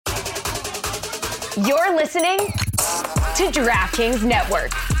You're listening to DraftKings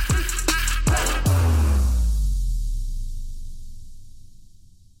Network.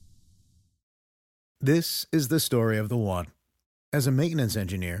 This is the story of the one. As a maintenance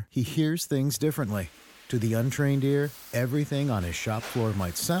engineer, he hears things differently. To the untrained ear, everything on his shop floor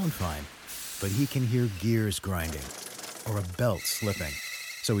might sound fine, but he can hear gears grinding or a belt slipping.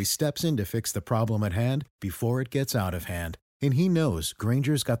 So he steps in to fix the problem at hand before it gets out of hand. And he knows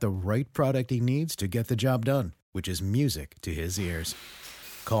Grainger's got the right product he needs to get the job done, which is music to his ears.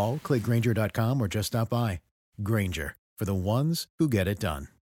 Call, click Grainger.com, or just stop by. Grainger, for the ones who get it done.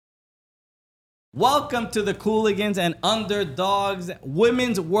 Welcome to the Cooligans-Underdogs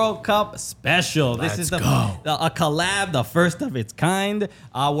Women's World Cup special. This is a collab, the first of its kind.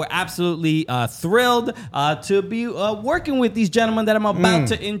 We're absolutely thrilled to be working with these gentlemen that I'm about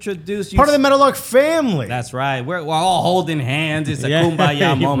to introduce you. Part of the Metallark family. That's right. We're all holding hands. It's a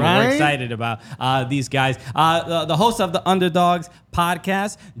kumbaya moment. Right? We're excited about these guys. The hosts of the Underdogs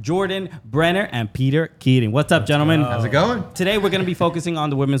podcast, Jordan Brenner and Peter Keating. What's up, gentlemen? How's it going? Today we're going to be focusing on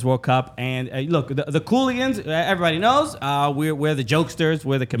the Women's World Cup. And look, the Cooligans, everybody knows, we're the jokesters,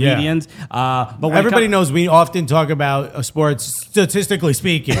 we're the comedians. But everybody knows we often talk about sports, statistically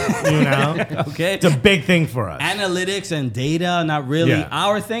speaking. You know, okay, it's a big thing for us. Analytics and data, not really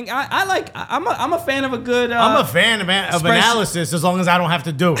our thing. I'm a fan of a good. I'm a fan of analysis as long as I don't have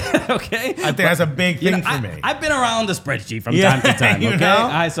to do it. Okay, I think that's a big thing for me. I've been around the spreadsheet from time to time.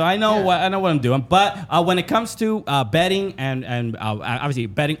 Okay, so I know what I'm doing. But when it comes to betting and obviously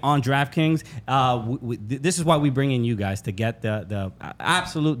betting on DraftKings, this is why we bring in you guys to get the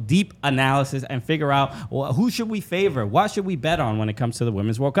absolute deep analysis and figure out who should we favor, what should we bet on when it comes to the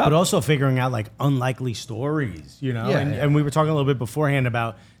Women's World Cup. But also figuring out like unlikely stories, you know. And we were talking a little bit beforehand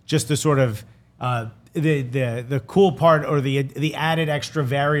about just the sort of the cool part or the added extra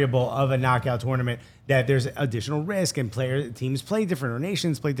variable of a knockout tournament, that there's additional risk and teams play different or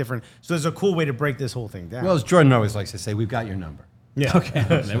nations play different. So there's a cool way to break this whole thing down. Well, as Jordan always likes to say, we've got your number. Yeah. Okay.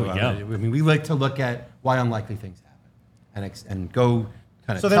 There we go. I mean, we like to look at why unlikely things happen and go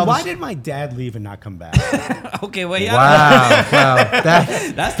kind of. So then, why did my dad leave and not come back? Okay, well, yeah. Wow.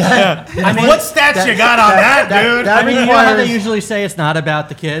 That's I mean, what stats you got on that, dude? I mean, you know how they usually say it's not about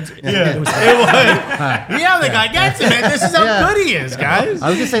the kids? Yeah, it was. Yeah, the guy gets it, man. This is how good he is, guys. I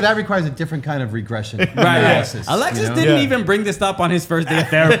was gonna say that requires a different kind of regression analysis. Alexis didn't even bring this up on his first day of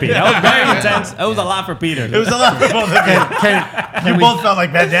therapy. That was very intense. It was a lot for Peter. It was a lot for both of you. We both felt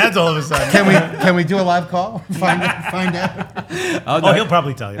like bad dads all of a sudden. Can we do a live call? Find out. He'll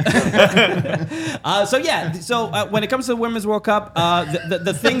probably tell you. So when it comes to the Women's World Cup,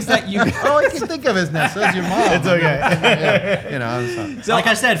 the things that you all I can think of is now. So is your mom. It's okay. You know. So, like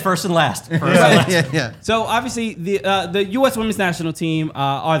I said, first and last. Yeah. So obviously the U.S. Women's National Team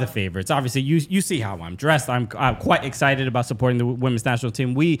are the favorites. Obviously you see how I'm dressed. I'm quite excited about supporting the Women's National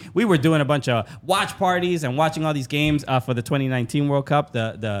Team. We were doing a bunch of watch parties and watching all these games for the 2019 World Cup.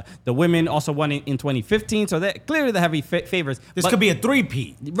 The women also won in 2015, so they're clearly the heavy favorites. This could be a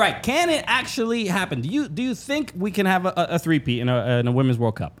three-peat. Right. Can it actually happen? Do you think we can have a three-peat in a Women's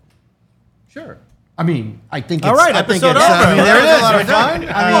World Cup? Sure. I mean, I think. All right, episode over. I mean, there it is. A lot of fun.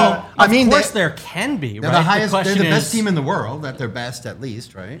 I mean, of course there can be. They're right? the highest. They're the best team in the world. At their best, at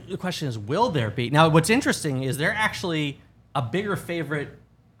least, right? The question is, will there be? Now, what's interesting is they're actually a bigger favorite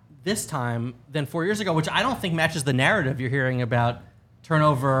this time than 4 years ago, which I don't think matches the narrative you're hearing about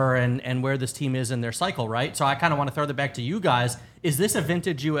turnover and where this team is in their cycle, right? So I kind of want to throw that back to you guys. Is this a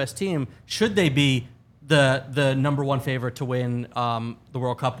vintage U.S. team? Should they be the number one favorite to win the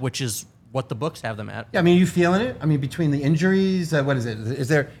World Cup, which is what the books have them at? Yeah, I mean, are you feeling it? I mean, between the injuries, what is it? Is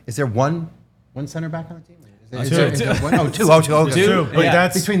there one center back on the team? Two.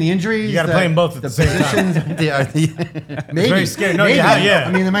 But between the injuries, you got to play them both at the same time. Maybe. Very scary. No, maybe. yeah.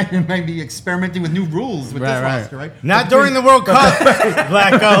 I mean, they might be experimenting with new rules with this roster, right? Not during the World Cup,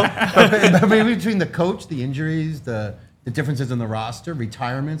 Blacko. But between the coach, the injuries, the differences in the roster,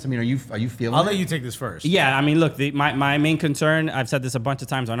 retirements. I mean, are you feeling? I'll let you take this first. Yeah, I mean, look, my main concern. I've said this a bunch of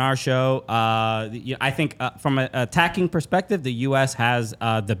times on our show. I think from an attacking perspective, the U.S. has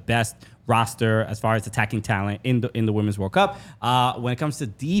the best roster as far as attacking talent in the Women's World Cup. When it comes to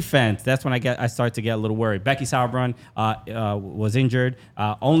defense, that's when I start to get a little worried. Becky Sauerbrunn was injured,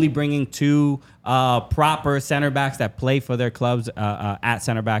 only bringing two proper center backs that play for their clubs at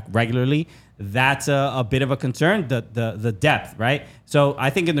center back regularly. That's a bit of a concern, the depth, right? So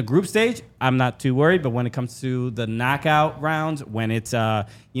I think in the group stage, I'm not too worried. But when it comes to the knockout rounds, when it's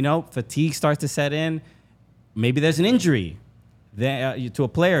fatigue starts to set in, maybe there's an injury. to a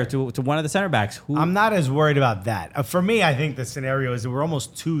player, to one of the center backs. Who I'm not as worried about that. For me, I think the scenario is that we're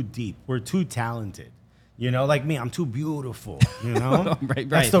almost too deep. We're too talented. You know, like me, I'm too beautiful. You know, right.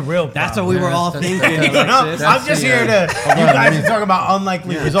 That's the real problem. That's what we were all thinking. You know, I'm just here to. You guys are talking about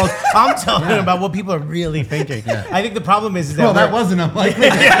unlikely results. I'm telling about what people are really thinking. I think the problem is that that wasn't unlikely.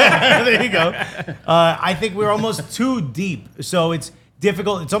 there you go. I think we're almost too deep, so it's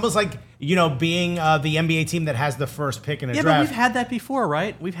difficult. It's almost like being the NBA team that has the first pick in a draft. Yeah, but we've had that before,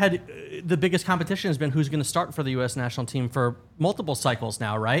 right? We've had the biggest competition has been who's going to start for the U.S. national team for multiple cycles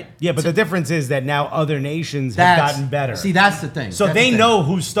now, right? Yeah, but the difference is that now other nations have gotten better. See, that's the thing. So they know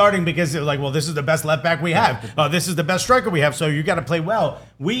who's starting because they're like, well, this is the best left back we have. This is the best striker we have. So you got to play well.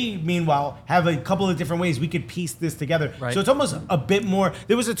 We, meanwhile, have a couple of different ways we could piece this together. Right. So it's almost a bit more.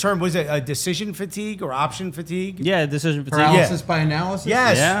 There was a term, was it a decision fatigue or option fatigue? Yeah, decision fatigue. Paralysis by analysis?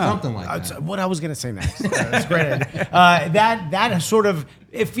 Yes. Yeah. Something like that. What I was going to say next. That's great. That sort of,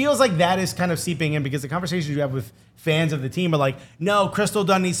 it feels like that is kind of seeping in because the conversations you have with fans of the team are like, no, Crystal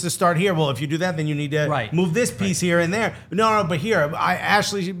Dunn needs to start here. Well, if you do that, then you need to move this piece here and there. No, but here,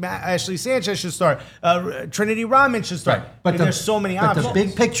 Ashley Sanchez should start. Trinity Rodman should start. But there's so many options. But the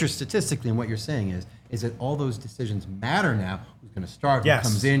big picture statistically, and what you're saying is that all those decisions matter now. Who's going to start? Who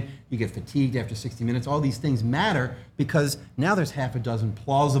comes in? You get fatigued after 60 minutes. All these things matter because now there's half a dozen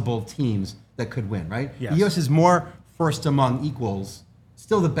plausible teams that could win, right? Yes. The U.S. is more first among equals,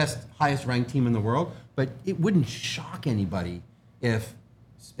 still the best, highest ranked team in the world, but it wouldn't shock anybody if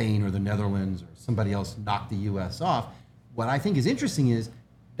Spain or the Netherlands or somebody else knocked the U.S. off. What I think is interesting is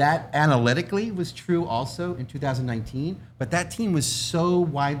that analytically was true also in 2019, but that team was so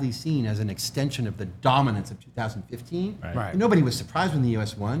widely seen as an extension of the dominance of 2015. Right. Nobody was surprised when the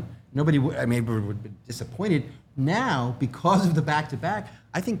U.S. won. Nobody would be disappointed. Now, because of the back-to-back,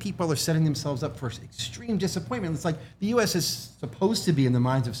 I think people are setting themselves up for extreme disappointment. It's like the U.S. is supposed to be, in the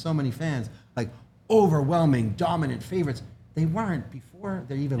minds of so many fans, like overwhelming, dominant favorites. They weren't before.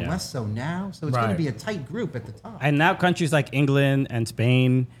 They're even less so now. So it's going to be a tight group at the top. And now countries like England and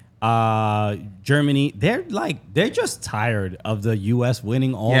Spain, Germany, they're just tired of the U.S.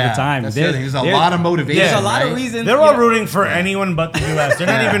 winning all the time. There's a lot of motivation. There's a lot of reasons. They're all rooting for anyone but the U.S. They're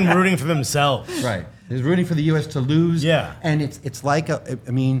not even rooting for themselves. Right. They're rooting for the U.S. to lose. Yeah. And it's like,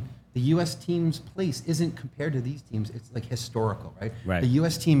 the U.S. team's place isn't compared to these teams. It's like historical, right? Right. The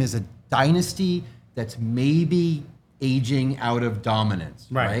U.S. team is a dynasty that's maybe aging out of dominance,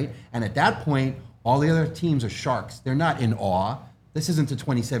 right? And at that point, all the other teams are sharks. They're not in awe. This isn't the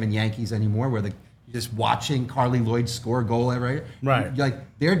 27 Yankees anymore where you're just watching Carly Lloyd score a goal, right? Right. Like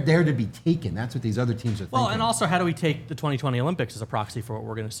they're there to be taken. That's what these other teams are thinking. Well, and also, how do we take the 2020 Olympics as a proxy for what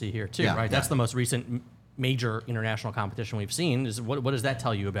we're going to see here, too, right? That's the most recent major international competition we've seen. Is what does that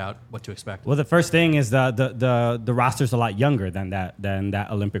tell you about what to expect? Well, the first thing is the roster's a lot younger than that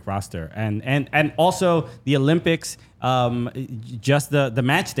Olympic roster, and also the Olympics. Just the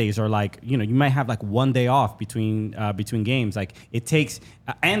match days are like, you might have like one day off between games. Like it takes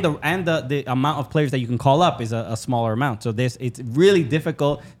and the amount of players that you can call up is a smaller amount. So it's really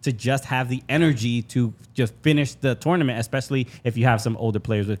difficult to just have the energy to just finish the tournament, especially if you have some older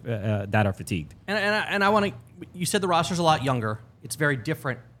players with, that are fatigued. And I want to. You said the roster's a lot younger. It's very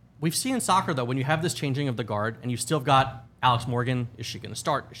different. We've seen in soccer though, when you have this changing of the guard, and you still got Alex Morgan. Is she going to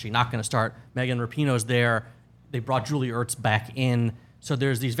start? Is she not going to start? Megan Rapinoe's there. They brought Julie Ertz back in. So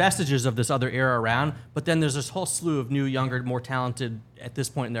there's these vestiges of this other era around, but then there's this whole slew of new, younger, more talented, at this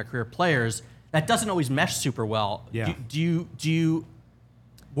point in their career, players. That doesn't always mesh super well. Yeah. Do you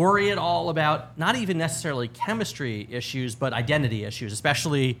worry at all about not even necessarily chemistry issues, but identity issues,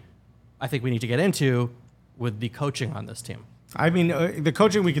 especially, I think we need to get into, with the coaching on this team? I mean, the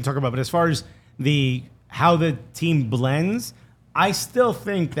coaching we can talk about, but as far as how the team blends, I still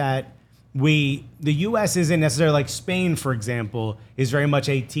think that the U.S. isn't necessarily like Spain, for example, is very much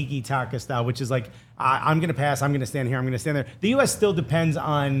a tiki-taka style, which is like, I'm going to pass, I'm going to stand here, I'm going to stand there. The U.S. still depends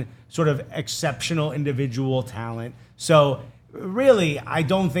on sort of exceptional individual talent. So really, I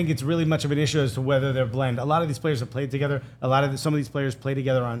don't think it's really much of an issue as to whether they're blend. A lot of these players have played together. Some of these players play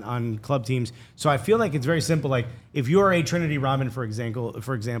together on club teams. So I feel like it's very simple. Like if you're a Trinity Rodman, for example,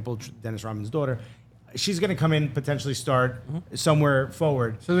 Dennis Rodman's daughter, she's going to come in, potentially start somewhere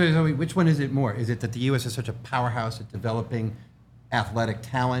forward. So which one is it more? Is it that the U.S. is such a powerhouse at developing athletic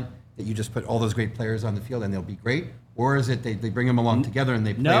talent that you just put all those great players on the field and they'll be great? Or is it they bring them along together and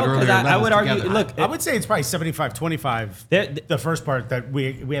they play No, earlier because I levels would argue. together? Look, I would say it's probably 75-25. The first part that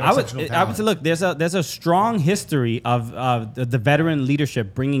we have exceptional talent. I would say, look, there's a strong history of the veteran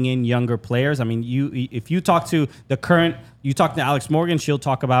leadership bringing in younger players. I mean, if you talk to the current, you talk to Alex Morgan, she'll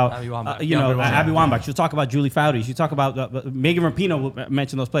talk about Abby Wambach. Abby Wambach. She'll talk about Julie Foudy. She'll talk about Megan Rapinoe. Will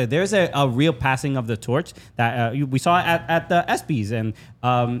mention those players. There's a real passing of the torch that we saw at the ESPYs, and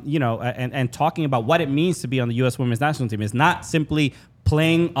and talking about what it means to be on the U.S. Women's National Team. It's not simply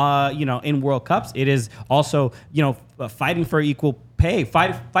playing, in World Cups. It is also, fighting for equal pay,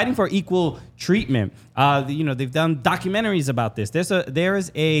 fighting for equal treatment. They've done documentaries about this. That's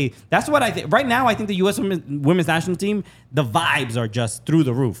what I think. Right now, I think the U.S. Women's National Team, the vibes are just through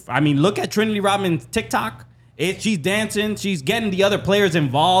the roof. I mean, look at Trinity Rodman's TikTok. She's dancing. She's getting the other players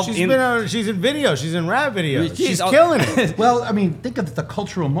involved. She's in videos. She's in rap videos. She's killing it. Well, I mean, think of the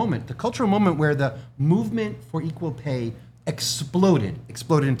cultural moment. The cultural moment where the movement for equal pay exploded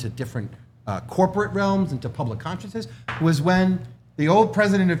into different corporate realms, into public consciousness, was when the old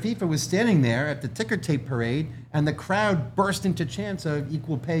president of FIFA was standing there at the ticker tape parade, and the crowd burst into chants of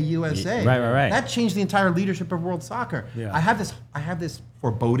 "Equal Pay USA." Right. That changed the entire leadership of world soccer. Yeah. I have this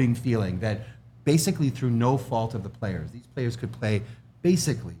foreboding feeling that basically through no fault of the players, these players could play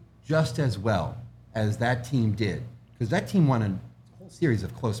basically just as well as that team did, because that team won a whole series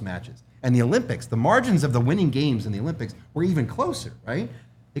of close matches. And the Olympics, the margins of the winning games in the Olympics were even closer, right?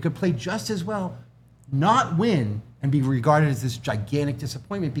 They could play just as well, not win, and be regarded as this gigantic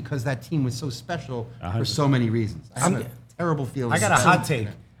disappointment because that team was so special for so many reasons. I have a terrible feeling. I got a hot take.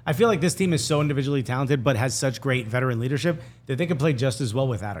 I feel like this team is so individually talented, but has such great veteran leadership that they could play just as well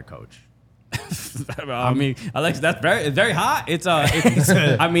without a coach. I mean, Alex, that's very hot. It's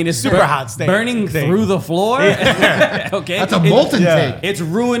super hot steak. Burning through the floor. Okay, That's a molten take. It's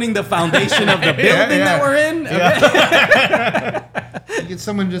ruining the foundation of the building that we're in. You get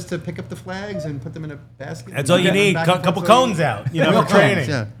someone just to pick up the flags and put them in a basket. That's all you need. A couple cones out, for training.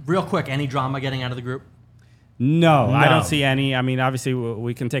 Yeah. Real quick, any drama getting out of the group? No, I don't see any. I mean, obviously,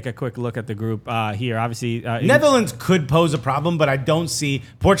 we can take a quick look at the group here. Obviously, Netherlands could pose a problem, but I don't see.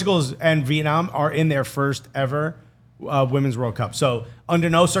 Portugal and Vietnam are in their first ever Women's World Cup. So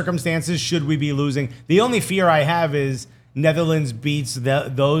under no circumstances should we be losing. The only fear I have is Netherlands beats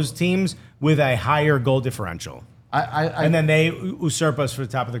those teams with a higher goal differential. And then they usurp us for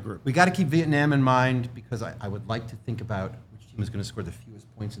the top of the group. We got to keep Vietnam in mind because I would like to think about which team is going to score the fewest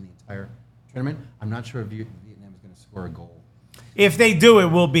points in the entire tournament. I'm not sure if Vietnam is going to score a goal. If they do,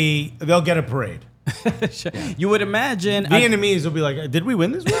 they'll get a parade. You would imagine Vietnamese will be like, "Did we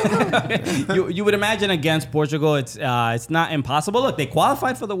win this one?" you would imagine against Portugal, it's not impossible. Look, they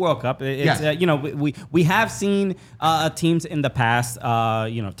qualified for the World Cup. We have seen teams in the past.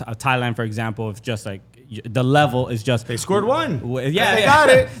 Thailand, for example, if just like the level is just they scored one. Yeah, they got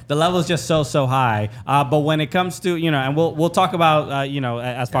it. The level is just so high. But when it comes to and we'll talk about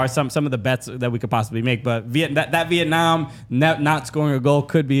as far as some of the bets that we could possibly make. But that Vietnam not scoring a goal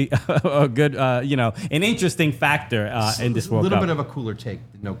could be a good an interesting factor in this World Cup. A little bit of a cooler take,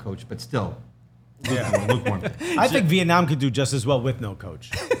 no coach, but still. Lukewarm. I think Vietnam could do just as well with no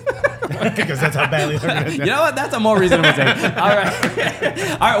coach. Because that's how badly they're going to do. You know what? That's a more reasonable take. All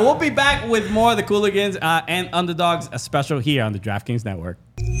right. We'll be back with more of the Cooligans and Underdogs, a special here on the DraftKings Network.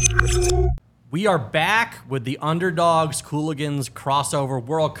 We are back with the Underdogs Cooligans crossover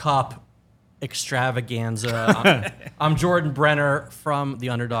World Cup extravaganza. I'm Jordan Brenner from the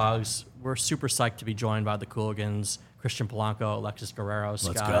Underdogs. We're super psyched to be joined by the Cooligans. Christian Polanco, Alexis Guerrero, Let's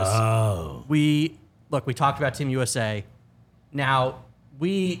guys. go. We talked about Team USA. Now,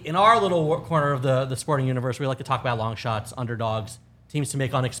 in our little corner of the sporting universe, we like to talk about long shots, underdogs, teams to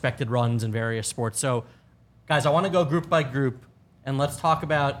make unexpected runs in various sports. So, guys, I want to go group by group, and let's talk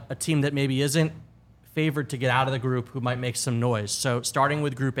about a team that maybe isn't favored to get out of the group who might make some noise. So, starting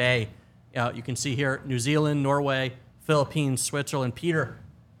with Group A, you can see here New Zealand, Norway, Philippines, Switzerland. Peter,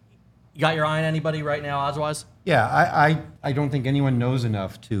 you got your eye on anybody right now, odds-wise? Yeah, I don't think anyone knows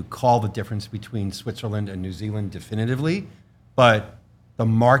enough to call the difference between Switzerland and New Zealand definitively, but the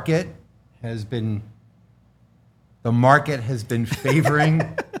market has been favoring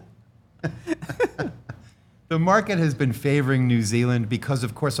New Zealand because,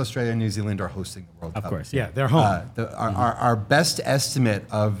 of course, Australia and New Zealand are hosting the World Cup. Of course, yeah, they're home. Our best estimate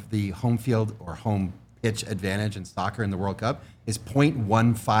of the home field or home pitch advantage in soccer in the World Cup is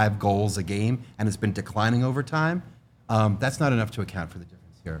 0.15 goals a game, and it's been declining over time. That's not enough to account for the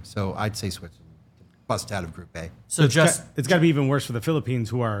difference here. So I'd say Switzerland bust out of Group A. So it's got to be even worse for the Philippines,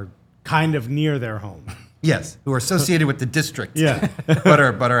 who are kind of near their home. Yes, who are associated with the district, Yeah. but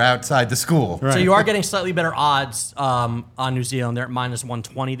are outside the school. Right. So you are getting slightly better odds on New Zealand. They're at minus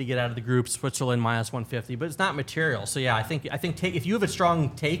 120 to get out of the group. Switzerland minus 150, but it's not material. So yeah, I think if you have a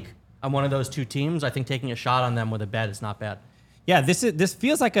strong take on one of those two teams, I think taking a shot on them with a bet is not bad. Yeah, this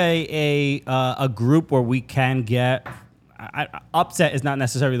feels like a group where we can get upset is not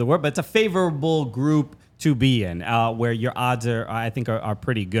necessarily the word, but it's a favorable group to be in, where your odds are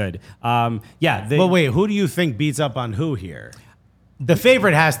pretty good. But wait, who do you think beats up on who here? The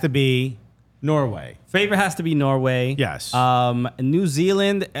favorite has to be Norway. Favorite has to be Norway. Yes. New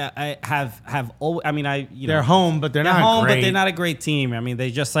Zealand they're home, but they're not home, great. but they're not a great team. I mean, they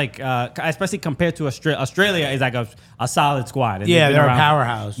just especially compared to Australia. Australia is like a solid squad. And Yeah, they've been they're a around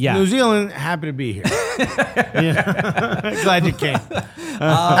powerhouse. Yeah. New Zealand, happy to be here. Glad you came.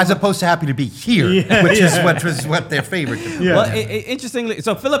 As opposed to happy to be here, which is what they're favored to be. Yeah. Well, interestingly,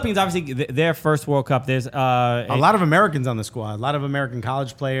 so Philippines, obviously, their first World Cup. There's A lot of Americans on the squad. A lot of American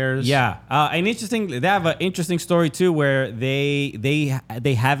college players. Yeah, and they have an interesting story too, where they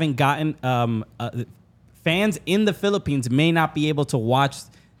haven't gotten fans in the Philippines may not be able to watch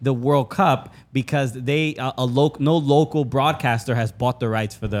the World Cup because no local broadcaster has bought the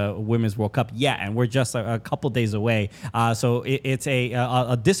rights for the Women's World Cup yet, and we're just a couple days away. So it's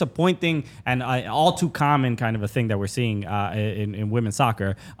a disappointing and all too common kind of a thing that we're seeing in women's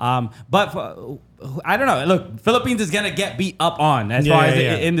soccer. But I don't know. Look, Philippines is gonna get beat up on as far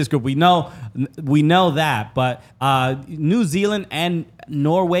as in this group. We know that, but New Zealand and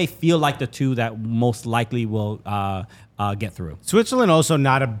Norway feel like the two that most likely will get through. Switzerland also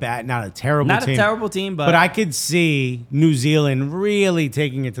not a terrible team. Not a terrible team, but I could see New Zealand really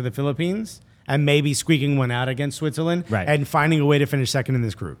taking it to the Philippines and maybe squeaking one out against Switzerland and finding a way to finish second in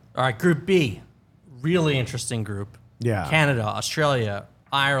this group. All right, Group B, really interesting group. Yeah. Canada, Australia,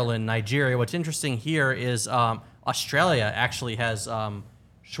 Ireland, Nigeria. What's interesting here is Australia actually has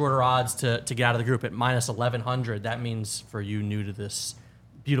shorter odds to get out of the group at minus 1,100. That means for you new to this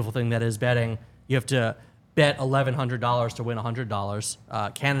beautiful thing that is betting, you have to bet $1,100 to win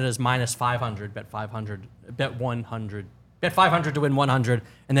 $100. Canada's minus 500, bet 500, bet 100, bet 500 to win 100,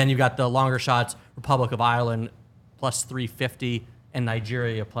 and then you've got the longer shots: Republic of Ireland plus 350 and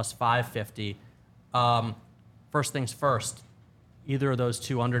Nigeria plus 550. First things first, either of those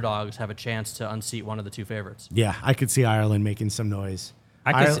two underdogs have a chance to unseat one of the two favorites. Yeah, I could see Ireland making some noise.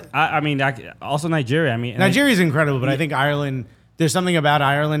 Also Nigeria. Nigeria's incredible, but I think Ireland. There's something about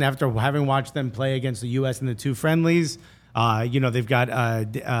Ireland after having watched them play against the U.S. in the two friendlies. They've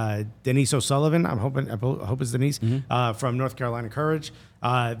got Denise O'Sullivan. I hope it's Denise from North Carolina Courage.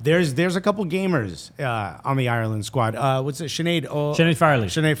 There's a couple gamers on the Ireland squad. What's it? Sinead Farley.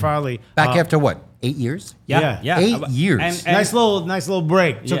 Sinead Farley. Back after what? 8 years? Yeah. 8 years. And nice little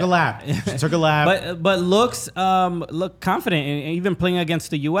break. Took a lap. Took a lap. But looks look confident, and even playing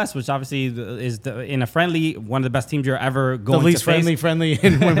against the U.S., which obviously is in a friendly, one of the best teams you're ever going to face. The least friendly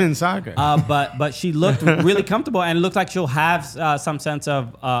in women's soccer. But she looked really comfortable, and it looked like she'll have some sense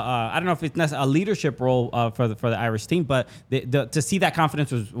of I don't know if it's necessarily a leadership role for the Irish team, but to see that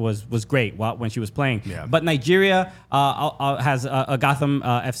confidence was great when she was playing. Yeah. But Nigeria has a Gotham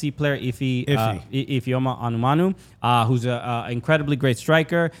FC player, Ifeoma Onumanu, who's an incredibly great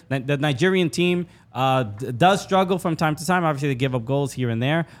striker. The Nigerian team does struggle from time to time. Obviously, they give up goals here and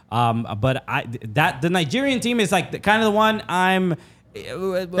there. But the Nigerian team is like kind of the one I'm.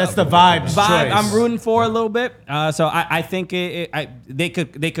 That's the vibe. I'm rooting for a little bit. So I think they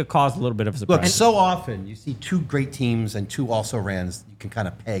could cause a little bit of a surprise. Look, so often you see two great teams and two also rans you can kind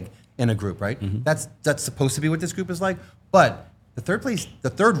of peg in a group, right? Mm-hmm. That's supposed to be what this group is like. But the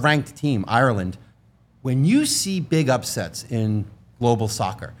third ranked team, Ireland, when you see big upsets in global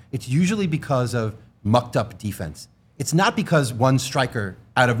soccer, it's usually because of mucked up defense. It's not because one striker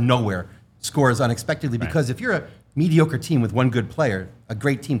out of nowhere scores unexpectedly, because if you're a mediocre team with one good player, a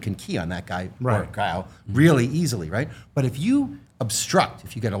great team can key on that guy or gal really easily, right? But if you obstruct,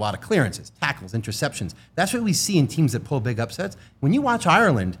 if you get a lot of clearances, tackles, interceptions, that's what we see in teams that pull big upsets. When you watch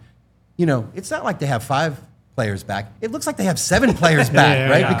Ireland, it's not like they have 5 players back. It looks like they have 7 players back,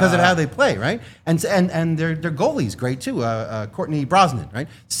 right? Because of how they play, right? And their goalie's great too, Courtney Brosnan, right?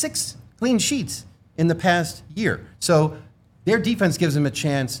 6 clean sheets in the past year. So their defense gives them a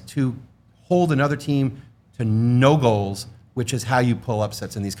chance to hold another team to no goals, which is how you pull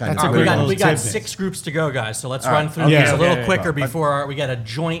upsets in these kind That's of a great games. We got tidbit. 6 groups to go, guys. So let's run through Okay. these a little Okay. quicker before we get a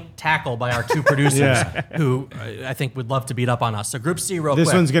joint tackle by our 2 producers who I think would love to beat up on us. So Group C, real quick.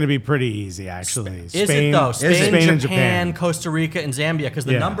 This one's going to be pretty easy, actually. Is it though? Spain, and Japan, Costa Rica, and Zambia, because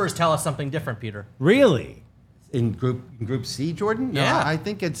the numbers tell us something different, Peter. Really? In Group C, Jordan? No, Yeah. I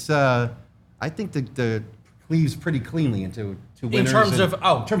think it's I think the cleaves pretty cleanly into two In winners. terms and-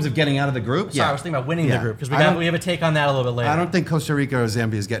 of in terms of getting out of the group. Sorry, I was thinking about winning Yeah. the group because I don't- we have a take on that a little bit later. I don't think Costa Rica or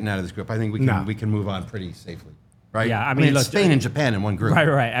Zambia is getting out of this group. I think we can move on pretty safely. Right? Yeah, I mean, mean, it's look, Spain and Japan in one group.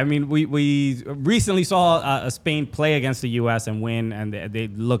 Right. I mean, we recently saw Spain play against the U.S. and win, and they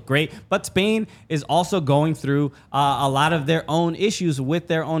look great. But Spain is also going through a lot of their own issues with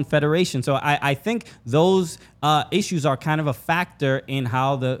their own federation. So I think those issues are kind of a factor in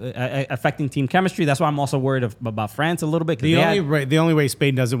how affecting team chemistry. That's why I'm also worried about France a little bit. The only way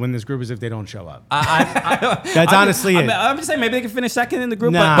Spain doesn't win this group is if they don't show up. That's I'm honestly it. I'm just saying maybe they can finish second in the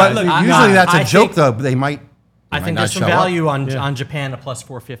group. Nah, but But look, usually that's I a joke, think- though. They might. I think not there's some show up. value on Japan at plus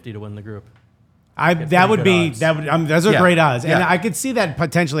 450 to win the group. That would good be odds. those are Yeah. great odds, and Yeah. I could see that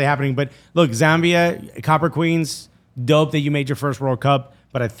potentially happening. But look, Zambia, Copper Queens, dope that you made your first World Cup.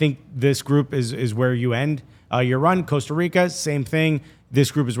 But I think this group is where you end your run. Costa Rica, same thing. This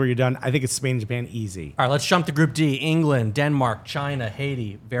group is where you're done. I think it's Spain and Japan easy. All right, let's jump to Group D. England, Denmark, China,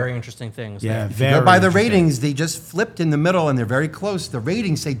 Haiti. Very interesting things. Yeah, there. very. But by the interesting. ratings, they just flipped in the middle, and they're very close. The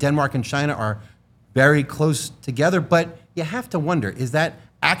ratings say Denmark and China are very close together, but you have to wonder, is that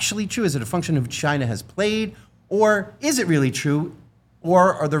actually true? Is it a function of who China has played, or is it really true?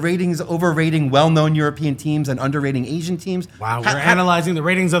 Or are the ratings overrating well-known European teams and underrating Asian teams? Wow, we're analyzing the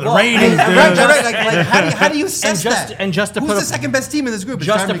ratings of the ratings, dude. Right. Like, how do you assess that? and just to Who's put the a- second best team in this group? It's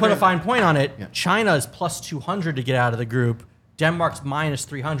Just time to put a grade. fine point on it, China is plus 200 to get out of the group. Denmark's minus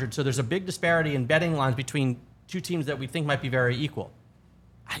 300. So there's a big disparity in betting lines between two teams that we think might be very equal.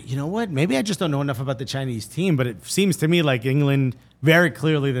 You know what? Maybe I just don't know enough about the Chinese team, but it seems to me like England very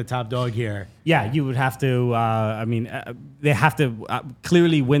clearly the top dog here. yeah, you would have to. They have to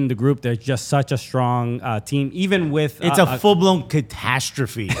clearly win the group. They're just such a strong team, even with It's a full-blown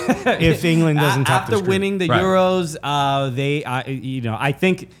catastrophe if England doesn't top after this group. winning the Right. Euros. I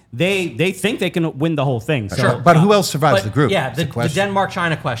think they think they can win the whole thing. So, Sure, but who else survives But, the group? Yeah, Is the question.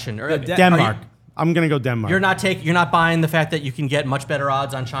 Denmark-China question. Denmark. I'm gonna go Denmark. You're not buying the fact that you can get much better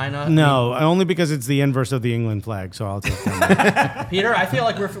odds on China? No, only because it's the inverse of the England flag, so I'll take Denmark. Peter, I feel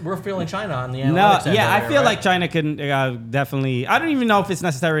like we're feeling China on the analytics. No, end yeah, over I here, feel right? like China can definitely. I don't even know if it's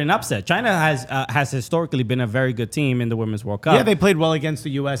necessarily an upset. China has historically been a very good team in the Women's World Cup. Yeah, they played well against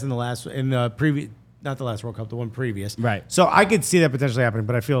the U.S. in the previous, not the last World Cup, the one previous. Right. So I could see that potentially happening,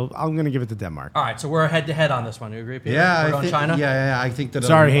 but I'm going to give it to Denmark. All right, so we're head to head on this one. You agree, Peter? Yeah, we're I going think, China. Yeah, I think that.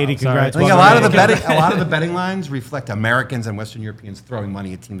 Sorry, Haiti. Congrats. I think Welcome. a lot of the betting lines reflect Americans and Western Europeans throwing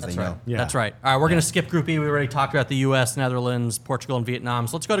money at teams That's they right. know. Yeah. That's right. All right, we're going to skip Group E. We already talked about the U.S., Netherlands, Portugal, and Vietnam.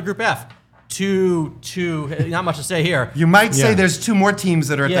 So let's go to Group F. Two. Not much to say here. You might say Yeah. there's two more teams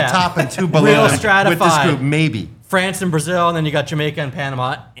that are at Yeah. the top and two below Real them with this stratified. group, maybe. France and Brazil, and then you got Jamaica and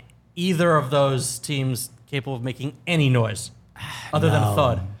Panama. Either of those teams capable of making any noise other than a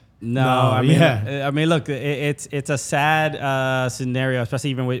thud. No, I mean, look, it's a sad scenario, especially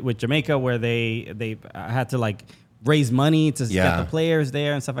even with Jamaica, where they had to like raise money to get the players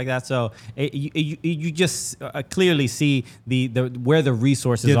there and stuff like that. So you just clearly see the where the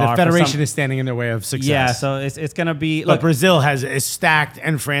resources are. The federation is standing in their way of success. Yeah, so it's gonna be. But Look, Brazil is stacked,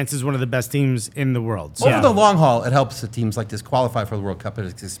 and France is one of the best teams in the world. So. Over the long haul, it helps that teams like this qualify for the World Cup and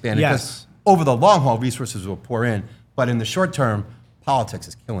it's expanded. Yes. Because over the long haul, resources will pour in. But in the short term, politics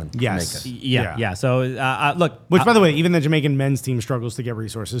is killing Yes. Jamaica. yeah. So look, Which, by the way, even the Jamaican men's team struggles to get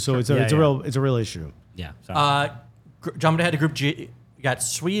resources, so it's a real issue. yeah. So. Jumping ahead to Group G, you got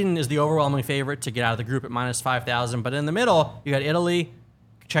Sweden is the overwhelming favorite to get out of the group at minus 5,000. But in the middle, you got Italy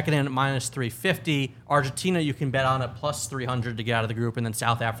checking in at minus 350. Argentina, you can bet on at plus 300 to get out of the group. And then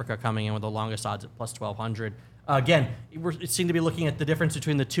South Africa coming in with the longest odds at plus 1,200. Again, we seem to be looking at the difference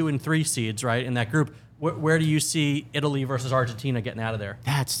between the 2 and 3 seeds, right, in that group. Where do you see Italy versus Argentina getting out of there?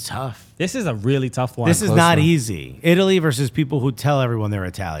 That's tough. This is a really tough one. This is not easy. Italy versus people who tell everyone they're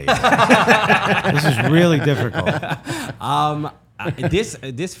Italian. This is really difficult.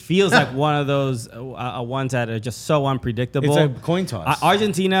 This feels like one of those ones that are just so unpredictable. It's a coin toss.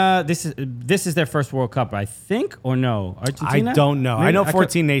 Argentina. This is their first World Cup, I think, or no? Argentina. I don't know. Maybe? I know could-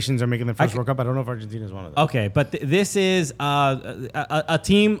 14 nations are making their first World Cup. I don't know if Argentina is one of them. Okay, but this is a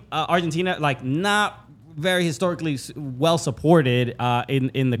team, Argentina, like not very historically well supported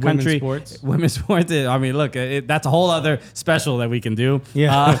in the country. Women's sports. I mean, look, that's a whole other special that we can do.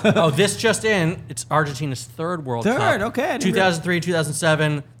 Yeah. This just in, it's Argentina's third World Cup. Third, okay. I didn't 2003,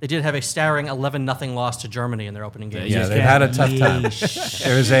 2007, they did have a staggering 11-0 loss to Germany in their opening game. Yeah, they've had a tough time.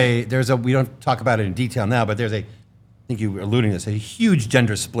 There's a we don't talk about it in detail now, but they think you were alluding to this, a huge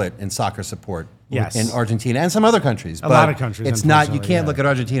gender split in soccer support Yes. in Argentina and some other countries. A lot of countries, It's not, you unfortunately, can't yeah. look at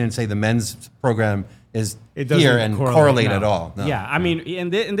Argentina and say the men's program is It doesn't here and correlate, correlate no. at all. No. Yeah, I mean, in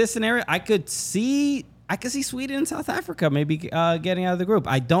this scenario, I could see Sweden and South Africa maybe getting out of the group.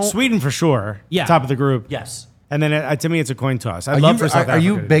 I don't. Sweden for sure. Yeah. Top of the group. Yes. And then to me, it's a coin toss. I'd love for South Africa. Are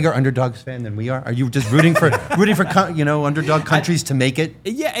you to- bigger underdogs fan than we are? Are you just rooting for underdog countries to make it?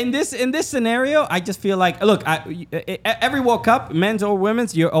 Yeah, in this scenario, I just feel like look, every World Cup, men's or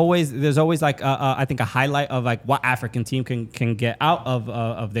women's, there's always like I think a highlight of like what African team can get out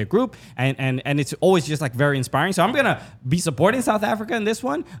of their group, and it's always just like very inspiring. So I'm gonna be supporting South Africa in this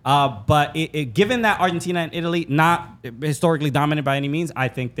one, but given that Argentina and Italy not historically dominant by any means, I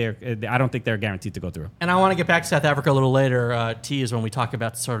don't think they're guaranteed to go through. And I want to get back to South Africa a little later, is when we talk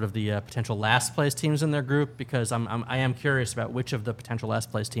about sort of the potential last place teams in their group, because I am curious about which of the potential last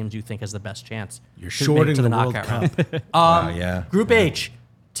place teams you think has the best chance. You're to make shorting it to the the World knockout Cup. round. Yeah. Group H,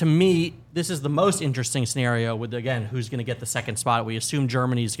 to me, this is the most interesting scenario with, again, who's going to get the second spot. We assume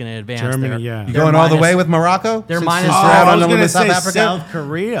Germany's going to advance. Germany, They're- yeah. You they're going all the minus- way with Morocco? They're Since- minus- since Oh, they're out I on was the going to with say South Africa? South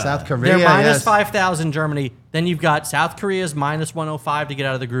Korea. South Korea. They're minus yes. 5,000 Germany. Then you've got South Korea's minus 105 to get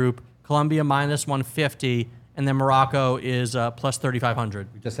out of the group. Colombia minus 150. And then Morocco is plus 3,500.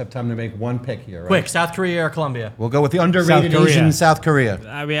 We just have time to make one pick here, right? Quick, South Korea or Colombia? We'll go with the underrated South Korea. Asian South Korea.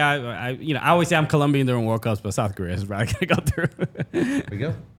 I mean, I always say I'm Colombian during World Cups, but South Korea is probably gonna go through. Here we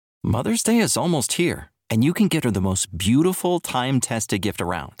go. Mother's Day is almost here, and you can get her the most beautiful time-tested gift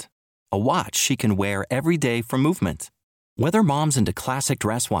around. A watch she can wear every day from Movement. Whether mom's into classic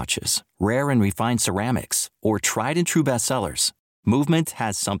dress watches, rare and refined ceramics, or tried and true bestsellers, Movement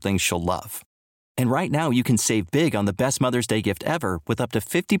has something she'll love. And right now, you can save big on the best Mother's Day gift ever with up to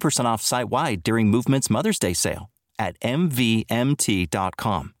 50% off site-wide during Movement's Mother's Day sale at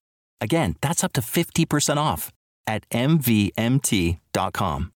MVMT.com. Again, that's up to 50% off at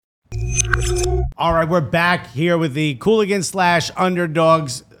MVMT.com. All right, we're back here with the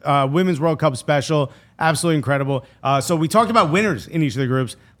Cooligans-Underdogs Women's World Cup special. Absolutely incredible. So we talked about winners in each of the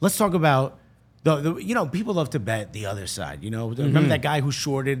groups. Let's talk about the people love to bet the other side. Remember that guy who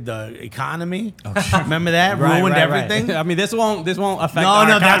shorted the economy? Remember that? Ruined everything? I mean, this won't affect.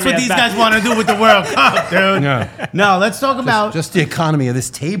 No, that's what these guys want to do with the World Cup, dude. No, let's talk about Just the economy of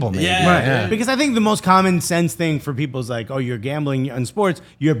this table, maybe. Yeah. Because I think the most common sense thing for people is like, oh, you're gambling on sports.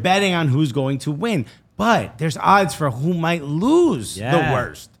 You're betting on who's going to win. But there's odds for who might lose the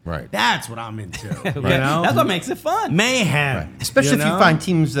worst. Right. That's what I'm into. That's what makes it fun. Mayhem. Especially if you find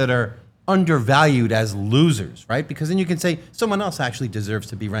teams that are undervalued as losers, right? Because then you can say someone else actually deserves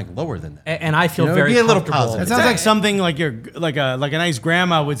to be ranked lower than that. And I feel very be a little comfortable. positive. It sounds like something like a nice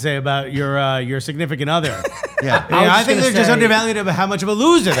grandma would say about your significant other. Yeah. I think gonna they're just say- undervalued about how much of a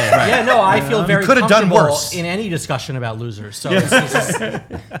loser they are. Yeah, no, I feel very could have done comfortable worse. in any discussion about losers. So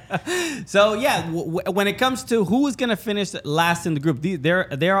So yeah, when it comes to who is going to finish last in the group,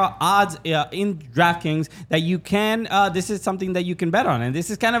 there are odds in DraftKings that you can. This is something that you can bet on, and this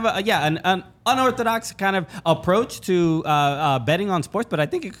is kind of an unorthodox kind of approach to betting on sports. But I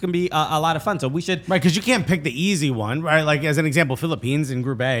think it can be a lot of fun. So we should. Right, because you can't pick the easy one, right? Like, as an example, Philippines in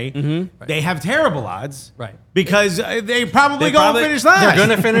Group A, they have terrible odds. Right. Because they probably They go probably- and finish last. they're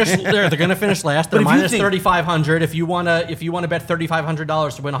gonna finish. They're gonna finish last. They're But if you minus think- 3,500. If you wanna bet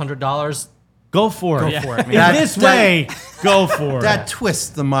 $3,500 to win $100, Go for it. Go for it, man. In That- this that- way, go for it. That twists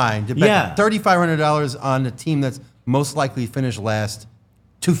the mind. To bet Yeah. $3,500 on a team that's most likely finish last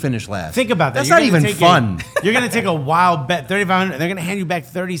to finish last. Think about that. That's You're not gonna even take fun. You're going to take a wild bet, 3,500. They're going to hand you back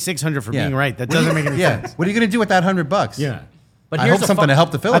 3,600 for Yeah. being right. That doesn't make any Yeah. sense. What are you going to do with that $100? Yeah. but I here's hope the something fun- to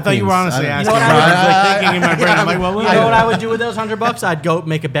help the I Philippines. thought you were honestly I asking. don't- know what I was like I- thinking in my brain. I'm like, well, You know what I would do with those $100? I'd go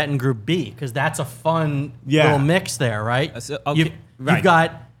make a bet in Group B because that's a fun little mix there, right? So, okay, You've right.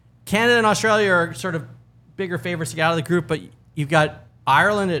 got Canada and Australia are sort of bigger favorites to get out of the group, but you've got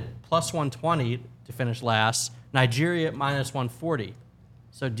Ireland at plus 120 to finish last, Nigeria at minus 140.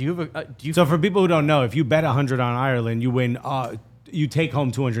 So do you? So for people who don't know, if you bet 100 on Ireland, you win. You take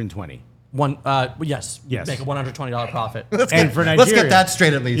home 220. Yes. Yes. Make a $120 profit. And for Nigeria, Let's get that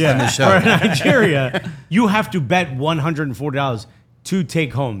straight at least on this show. For Nigeria, you have to bet $140 to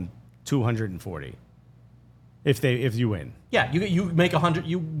take home 240. If you win, Yeah, you make 100.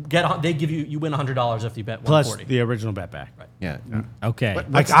 You win $100 if you bet plus 140. the original bet back. Right. Yeah. Okay.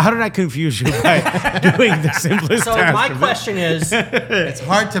 Like, how did I confuse you by doing the simplest So task? my question is, It's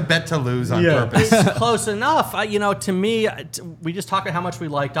hard to bet to lose on Yeah. purpose. it's close enough. To me, we just talked about how much we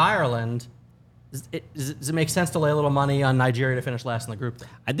liked Ireland. Does it make sense to lay a little money on Nigeria to finish last in the group?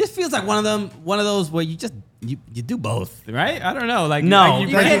 This feels like one of those where you just You do both, right? I don't know. Like No,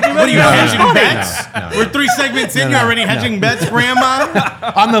 like, what are you hedging bets? No. We're 3 segments in. You're already hedging bets,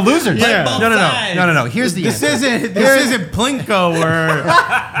 Grandma. On the losers. Yeah. No. Here's the This answer. isn't Plinko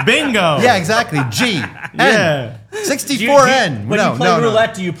or Bingo. Yeah, exactly. G. N. Yeah. 64N. When you play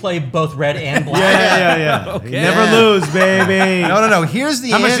roulette, do you play both red and black? Yeah. Okay. You never lose, baby. No. Here's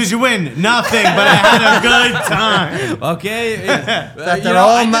the How answer. much did you win? Nothing, but I had a good time. Okay. They're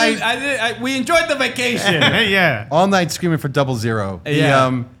all night. We enjoyed the vacation. Yeah. All night screaming for 00.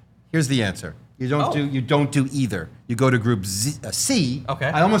 Yeah. Here's the answer. You don't do either. You go to group C. Okay.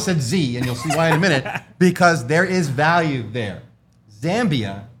 I almost said Z, and you'll see why in a minute, because there is value there.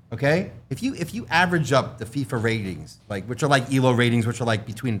 Zambia, okay? If you average up the FIFA ratings, which are like ELO ratings, which are like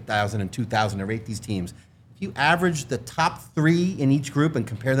between 1,000 and 2,000 to rate these teams, if you average the top 3 in each group and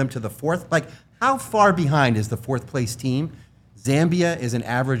compare them to the 4th, how far behind is the 4th place team? Zambia is an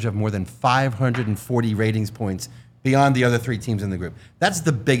average of more than 540 ratings points beyond the other 3 teams in the group. That's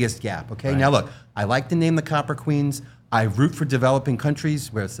the biggest gap, okay? Right. Now look, I like to name the Copper Queens. I root for developing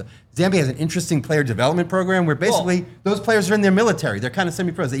countries where Zambia has an interesting player development program where basically those players are in their military. They're kind of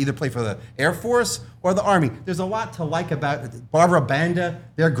semi-pros. They either play for the Air Force or the Army. There's a lot to like about Barbara Banda.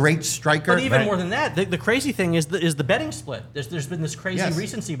 They're a great striker. But even more than that, the crazy thing is the betting split. There's been this crazy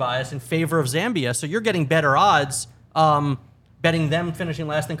recency bias in favor of Zambia, so you're getting better odds betting them finishing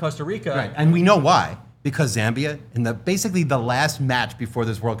last than Costa Rica. Right, and we know why. Because Zambia, in basically the last match before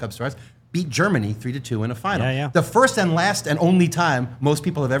this World Cup starts, beat Germany 3-2 in a final. Yeah. The first and last and only time most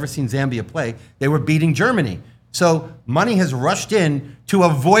people have ever seen Zambia play, they were beating Germany. So money has rushed in to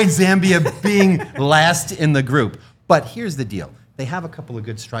avoid Zambia being last in the group. But here's the deal. They have a couple of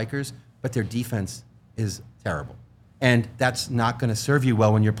good strikers, but their defense is terrible. And that's not going to serve you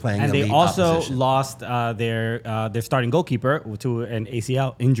well when you're playing elite they also opposition. lost their starting goalkeeper to an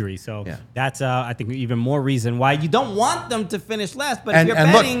ACL injury. So that's, I think, even more reason why you don't want them to finish last. But if you're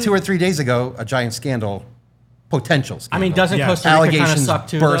betting... look, 2 or 3 days ago, a giant scandal, potential scandal. I mean, doesn't Costa Rica kind of allegations suck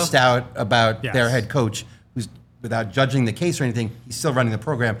too, burst though? out about their head coach, who's, without judging the case or anything, he's still running the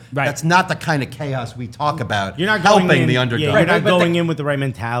program. Right. That's not the kind of chaos we talk about. You're not helping the underdog. Yeah, you're not going in with the right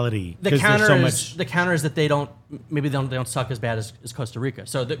mentality. The counter is that they don't suck as bad as Costa Rica.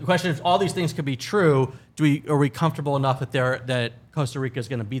 So the question is, all these things could be true. Are we comfortable enough that Costa Rica is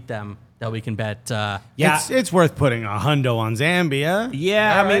going to beat them that we can bet? It's worth putting a hundo on Zambia.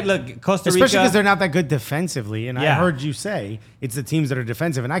 Yeah, I mean, look, Costa Rica, especially because they're not that good defensively. And I heard you say it's the teams that are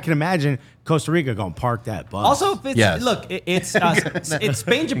defensive, and I can imagine Costa Rica going to park that bus. Also, if it's it's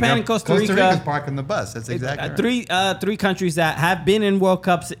Spain, Japan, and Costa Rica. Costa Rica's parking the bus. That's exactly right. Three countries that have been in World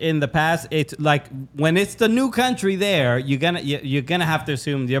Cups in the past. It's like when it's the new country there, you're gonna have to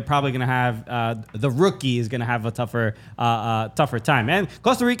assume you're probably gonna have the rookie is gonna have a tougher time. And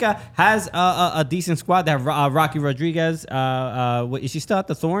Costa Rica has a decent squad. They have Rocky Rodriguez. Is she still at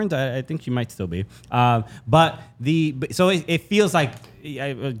the Thorns? I think she might still be. But it feels like,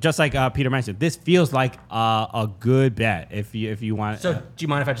 just like Peter mentioned, this feels like a good bet if you want. So, do you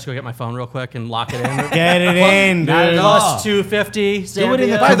mind if I just go get my phone real quick and lock it in? Get it in, dude. Plus 250. Do it in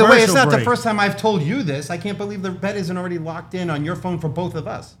the By the way, it's not the break. first time I've told you this. I can't believe the bet isn't already locked in on your phone for both of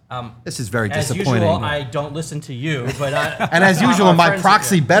us. This is very disappointing. As usual, I don't listen to you, but and as usual, my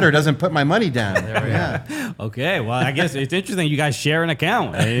proxy bettor doesn't put my money down. Okay, well, I guess it's interesting. You guys share an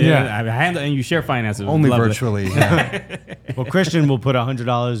account, Yeah. and you share finances. Only Love it. virtually. Yeah. Well, Christian will put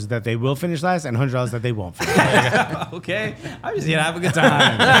 $100 that they will finish last and $100 that they won't finish last. Okay, I'm just here to have a good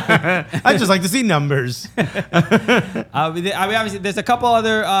time. I just like to see numbers. I mean, obviously, there's a couple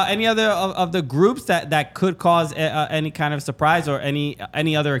other, any other of the groups that could cause any kind of surprise or any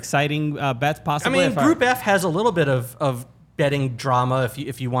other exciting bets possibly. I mean, Group F has a little bit of betting drama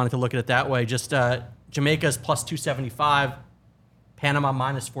if you wanted to look at it that way. Just Jamaica's plus 275, Panama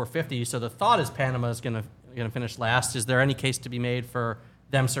minus 450. So the thought is Panama is going to finish last. Is there any case to be made for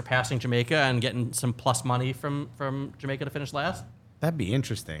them surpassing Jamaica and getting some plus money from Jamaica to finish last? That'd be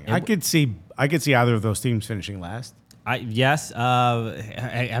interesting. I could see either of those teams finishing last. Yes.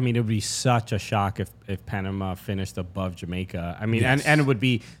 I mean, it would be such a shock if Panama finished above Jamaica. I mean, and it would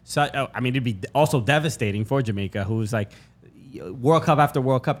be it'd be also devastating for Jamaica, who's like World Cup after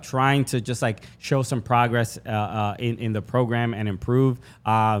World Cup trying to just like show some progress in the program and improve.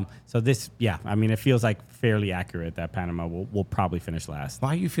 So this, I mean, it feels like fairly accurate that Panama will probably finish last. Why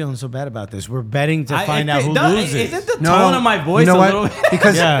are you feeling so bad about this? We're betting to find out who loses. loses. Isn't the tone of my voice a little bit?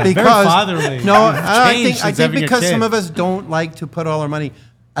 Because very fatherly. No, It's I changed think since having a because kid. some of us don't like to put all our money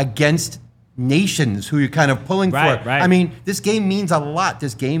against nations who you're kind of pulling for. Right. I mean, this game means a lot.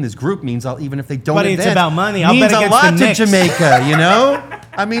 This group means even if they don't But advance, it's about money. I'll means bet a against lot the to Knicks. Jamaica, you know?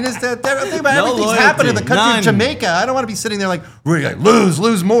 I mean, think about everything's loyalty. happening in the country None. of Jamaica. I don't want to be sitting there like, really, like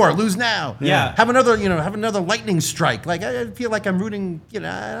lose more, lose now. Yeah. Have another lightning strike. Like I feel like I'm rooting. But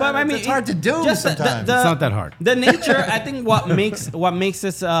I mean, it's hard to do just sometimes. It's not that hard. The nature, I think, what makes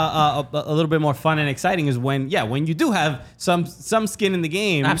this a little bit more fun and exciting is when you do have some skin in the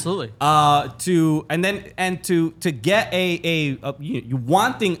game. Absolutely. To get you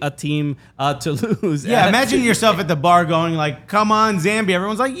wanting a team to lose. Yeah, imagine yourself at the bar going like, "Come on, Zambia!"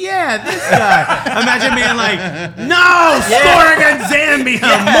 Everyone's like, "Yeah, this guy." Imagine being like, "No, score against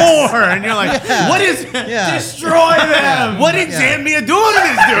Zambia more," and you're like, "What is destroy them? What did Zambia do to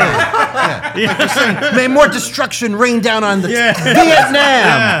this dude?" May more destruction rain down on the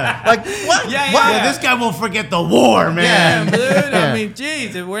Vietnam. Like what? Yeah, this guy won't forget the war, man. Dude, I mean,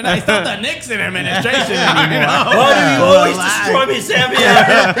 geez, we're not. It's not the Nixon administration anymore. Why do you always destroy me,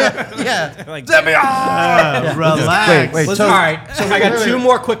 Zambia? Yeah. Like, Relax. Wait. All right, so I got two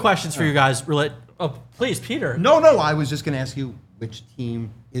more quick questions for you guys. Oh, please, Peter. No. I was just going to ask you which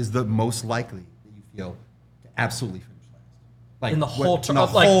team is the most likely that you feel to absolutely finish last. Like In the whole in the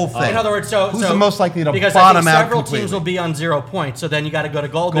like, whole thing. In other words, who's the most likely to because bottom I out think several completely? teams will be on 0 points, so then you got to go to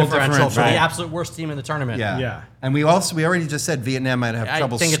goal differential differential, for right. the absolute worst team in the tournament. Yeah. And we already just said Vietnam might have I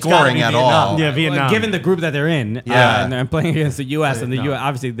trouble think it's gotta scoring be at Vietnam. all. Yeah, Vietnam. given the group that they're in, Yeah. and they're playing against the U.S. and the U.S.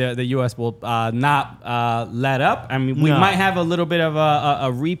 obviously the U.S. will not let up. I mean, we might have a little bit of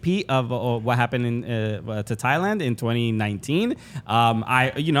a repeat of what happened to Thailand in 2019.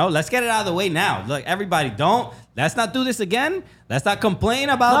 Let's get it out of the way now. Look, everybody, let's not do this again. Let's not complain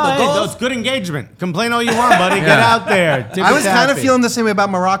about the goals. That's good engagement. Complain all you want, buddy. Get out there. I was kind of feeling the same way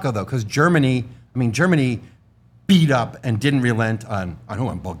about Morocco though, because Germany beat up and didn't relent on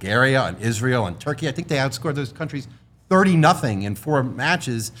Bulgaria, on Israel, on Turkey. I think they outscored those countries 30-0 in 4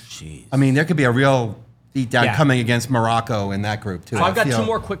 matches. Jeez. I mean, there could be a real beatdown coming against Morocco in that group too. So I've got 2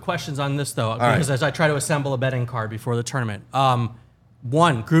 more quick questions on this though, because as I try to assemble a betting card before the tournament.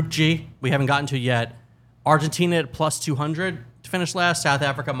 One, Group G, we haven't gotten to yet. Argentina at plus 200 to finish last. South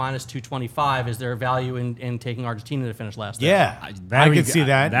Africa minus 225. Is there a value in taking Argentina to finish last? Yeah, I could see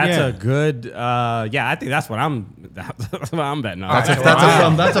that. That's yeah. a good. I think that's what I'm betting on. That's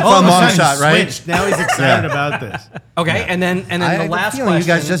a All fun of a long sudden shot, right? switched. Now he's excited about this. Okay, and then I the have a last feeling question. you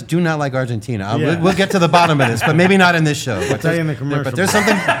guys just do not like Argentina. Yeah. We'll get to the bottom of this, but maybe not in this show. But tell you in the commercial.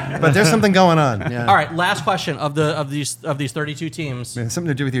 But there's something going on. Yeah. All right, last question of these 32 teams. It has something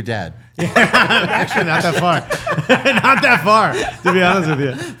to do with your dad. Actually, not that far. Not that far, to be honest with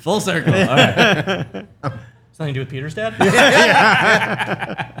you. Full circle. All right. Something to do with Peter's dad?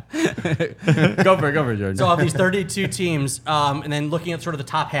 Go for it, Jordan. So of these 32 teams, and then looking at sort of the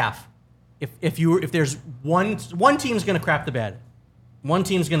top half, if there's one team's going to crap the bed, one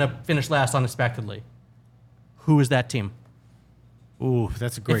team's going to finish last unexpectedly, who is that team? Ooh,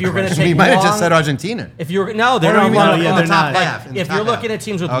 that's a great If you're going to question. take We might have just long- said Argentina. If you're no, they're Oh, no, not you mean long. in yeah, the they're top not. half. in the If top you're half. looking at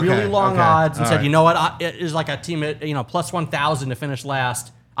teams with Okay, really long okay, odds and all said, right. you know what, it is like a team at plus 1,000 to finish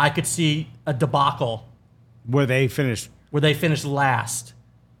last, I could see a debacle Where they finished. where they finish last.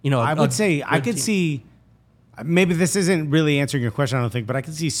 I would say I good could team. see. Maybe this isn't really answering your question, I don't think, but I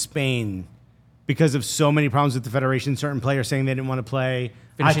could see Spain because of so many problems with the federation. Certain players saying they didn't want to play.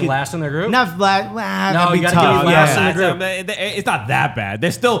 Finishing last in their group? Not last. No, you gotta give me last in the group. It's not that bad. They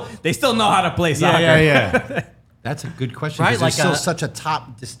still know how to play soccer. Yeah. That's a good question. Right, 'Cause like there's a- still such a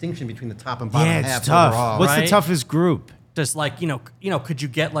top distinction between the top and bottom Yeah, half it's tough. overall. What's the right? toughest group? Just like could you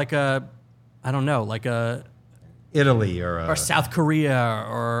get like a, I don't know, like a Italy or South Korea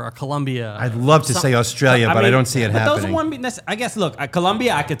or Colombia? I'd love to say Australia, but I don't see it but happening. Those wouldn't be I guess. Look,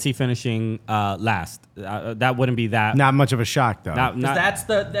 Colombia, I could see finishing last. That wouldn't be that. Not much of a shock, though. Not, that's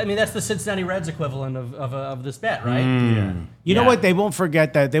the Cincinnati Reds equivalent of this bet, right? You know Yeah. what? They won't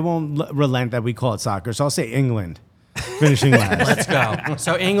forget that. They won't relent that we call it soccer. So I'll say England finishing last. Let's go.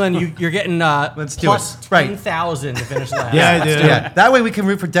 So England, you're getting Let's do plus it. Right. 10,000 to finish last. Yeah, I do. Yeah, that way we can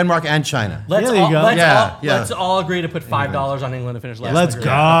root for Denmark and China. Let's There you all, go. let's, Yeah, all, yeah. let's all agree to put $5 on England to finish last. Let's in the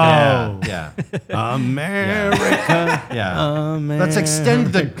go. group. Yeah, America. yeah. Let's extend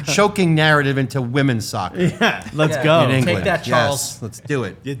the choking narrative into women's soccer Let's Yeah. go. in England. Take that, Charles. Yes, let's do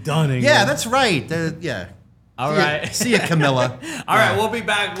it. You're done, England. Yeah, that's right. Yeah. All See ya- right. See you, Camilla. All right, we'll be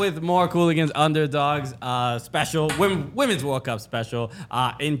back with more Cooligans-Underdogs special, Women's World Cup special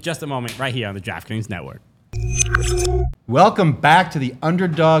in just a moment right here on the DraftKings Network. Welcome back to the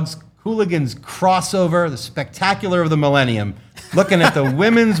Underdogs Cooligans crossover, the spectacular of the millennium. Looking at the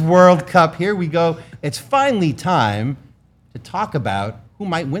Women's World Cup. Here we go. It's finally time to talk about who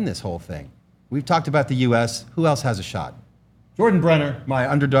might win this whole thing. We've talked about the U.S. Who else has a shot? Jordan Brenner, my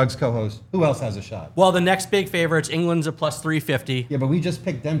Underdogs co-host. Who else has a shot? Well, the next big favorites, England's at plus 350. Yeah, but we just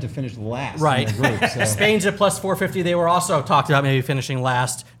picked them to finish last Right. in their group. So. Spain's at plus 450. They were also talked about maybe finishing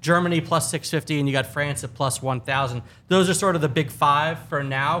last. Germany plus 650, and you got France at plus 1,000. Those are sort of the big five for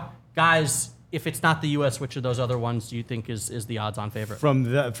now. Guys, if it's not the U.S., which of those other ones do you think is the odds-on favorite?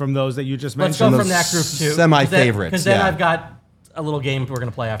 From those that you just Let's mentioned? go from that group too. Semi-favorites, Because then yeah. I've got a little game we're going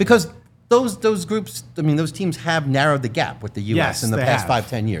to play after. Because those groups, I mean, those teams have narrowed the gap with the U.S. Yes, in the they past have.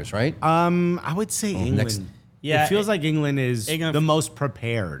 5-10 years, right? I would say England. next- Yeah, it feels like England is England- the most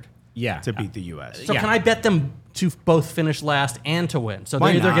prepared Yeah. to beat the U.S. So Yeah. can I bet them to both finish last and to win? So Why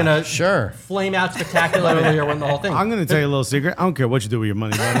they're either not? going to Sure. flame out spectacularly or win the whole thing. I'm going to tell you a little secret. I don't care what you do with your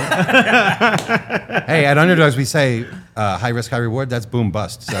money, buddy. Hey, at Underdogs, we say high risk, high reward. That's boom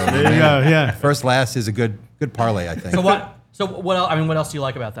bust. So There you go, yeah. First, last is a good parlay, I think. So what? So what else? I mean, what else do you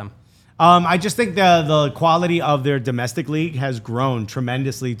like about them? I just think the quality of their domestic league has grown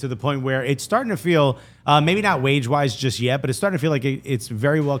tremendously to the point where it's starting to feel, maybe not wage-wise just yet, but it's starting to feel like it's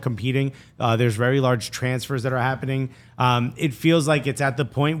very well competing. There's very large transfers that are happening. It feels like it's at the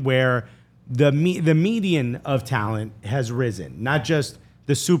point where the median of talent has risen, not just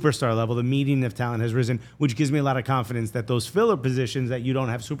the superstar level. The median of talent has risen, which gives me a lot of confidence that those filler positions that you don't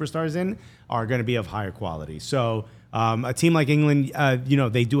have superstars in are going to be of higher quality. So a team like England,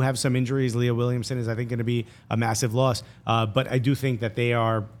 they do have some injuries. Leah Williamson is, I think, going to be a massive loss. But I do think that they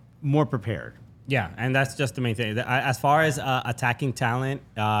are more prepared. Yeah, and that's just the main thing. As far as attacking talent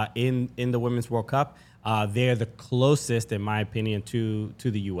in the Women's World Cup, they're the closest, in my opinion, to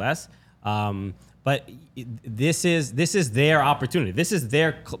the U.S. But this is their opportunity. This is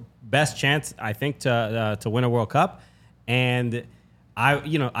their best chance, I think, to win a World Cup. And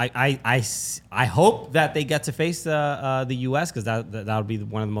I hope that they get to face the U.S. because that'll be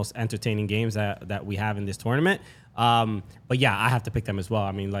one of the most entertaining games that we have in this tournament. But yeah, I have to pick them as well.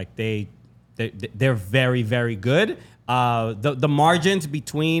 I mean, like they're very, very good. The margins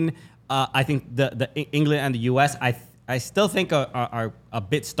between I think the England and the U.S. I still think are a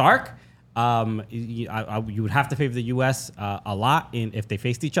bit stark. You would have to favor the U.S. A lot if they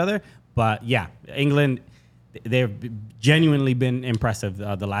faced each other. But yeah, England. They've genuinely been impressive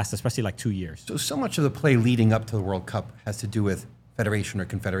the last, especially like 2 years. So much of the play leading up to the World Cup has to do with Federation or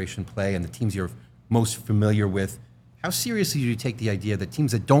Confederation play and the teams you're most familiar with. How seriously do you take the idea that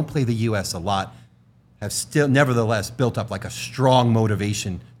teams that don't play the U.S. a lot have still, nevertheless, built up like a strong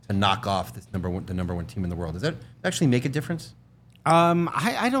motivation to knock off the number one team in the world? Does that actually make a difference?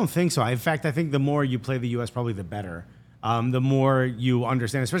 I don't think so. In fact, I think the more you play the U.S., probably the better. The more you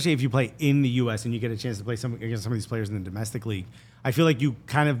understand, especially if you play in the U.S. and you get a chance to play against some of these players in the domestic league. I feel like you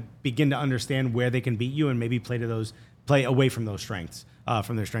kind of begin to understand where they can beat you and maybe play away from those strengths,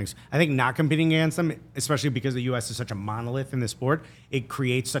 from their strengths. I think not competing against them, especially because the U.S. is such a monolith in the sport, it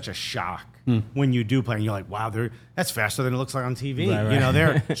creates such a shock when you do play and you're like, wow, that's faster than it looks like on TV. Right.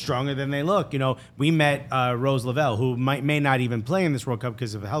 They're stronger than they look. We met Rose Lavelle, who may not even play in this World Cup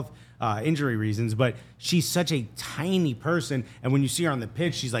because of health injury reasons, but she's such a tiny person, and when you see her on the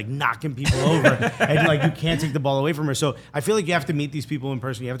pitch, she's like knocking people over, and like you can't take the ball away from her. So I feel like you have to meet these people in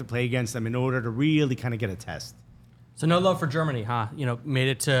person. You have to play against them in order to really kind of get a test. So no love for Germany, huh? Made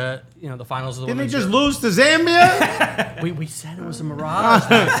it to the finals of the Didn't they Women's just Euro. lose to Zambia? We said it was a mirage,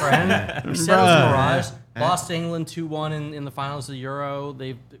 my friend. We said it was a mirage. Lost to England 2-1 in the finals of the Euro.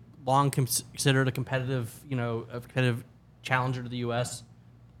 They've long considered a competitive challenger to the U.S.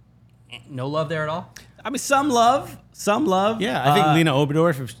 No love there at all? I mean, some love. Yeah, I think Lena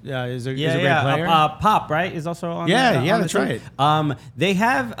Oberdorf is a great player. Pop, right, is also on. That's team. right. They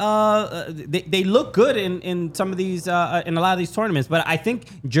have they look good in some of these in a lot of these tournaments, but I think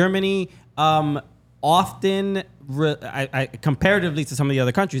Germany often comparatively to some of the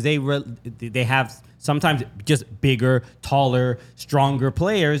other countries, they have sometimes just bigger, taller, stronger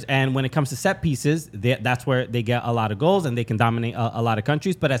players, and when it comes to set pieces, that's where they get a lot of goals and they can dominate a lot of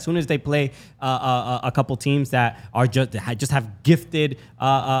countries. But as soon as they play a couple teams that are just have gifted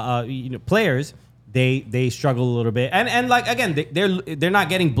players, they struggle a little bit. And like again, they're not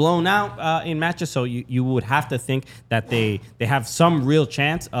getting blown out in matches, so you would have to think that they have some real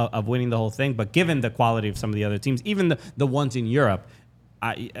chance of winning the whole thing. But given the quality of some of the other teams, even the ones in Europe,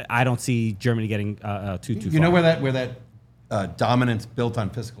 I don't see Germany getting too far. You know where that dominance built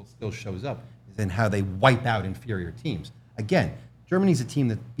on physical skills shows up is in how they wipe out inferior teams. Again, Germany's a team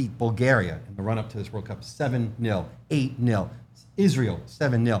that beat Bulgaria in the run-up to this World Cup 7-0, 8-0. Israel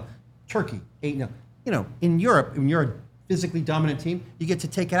 7-0. Turkey 8-0. In Europe, when you're a physically dominant team, you get to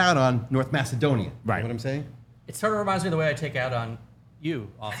take it out on North Macedonia. Right. You know what I'm saying? It sort of reminds me of the way I take out on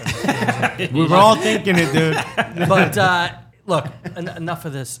you often. We were all thinking it, dude. But Look, enough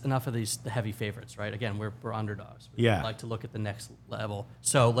of this. Enough of these the heavy favorites, right? Again, we're underdogs. We like to look at the next level.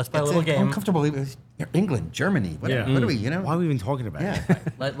 So let's play a little game. Uncomfortable. England, Germany. What are we? Why are we even talking about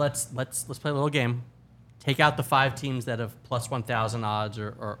it? Let's play a little game. Take out the 5 teams that have plus 1,000 odds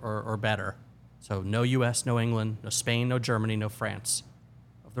or better. So no U.S., no England, no Spain, no Germany, no France.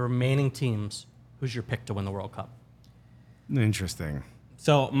 Of the remaining teams, who's your pick to win the World Cup? Interesting.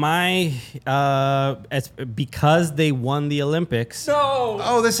 So it's because they won the Olympics. No.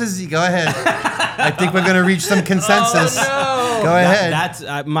 Oh, this is. Go ahead. I think we're going to reach some consensus. Oh, no. Go ahead. That's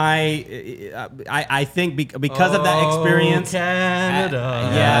I think because of that experience.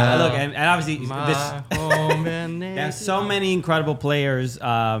 Canada. Look, and obviously home and there's so many incredible players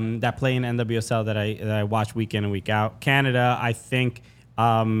that play in NWSL that I watch week in and week out. Canada, I think.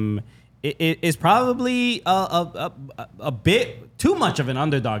 It is probably a bit too much of an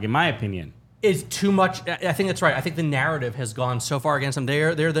underdog, in my opinion. Is too much. I think that's right. I think the narrative has gone so far against them.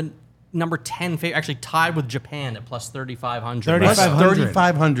 They're the number 10 favorite, actually tied with Japan at plus 3,500.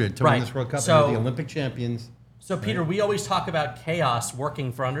 3,500 to win this World Cup. So, and the Olympic champions. So, Peter, we always talk about chaos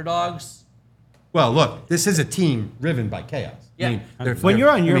working for underdogs. Well, look, this is a team driven by chaos. Yeah. When you're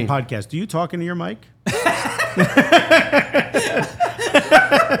on your podcast, do you talk into your mic?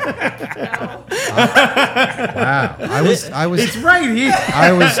 Wow. I was It's right here.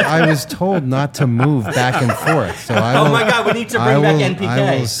 I was told not to move back and forth. So I will, Oh my God, we need to bring back NPK.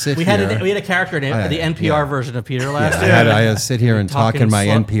 I will sit we had here. a character in the NPR version of Peter last I year. had to sit here and talk in my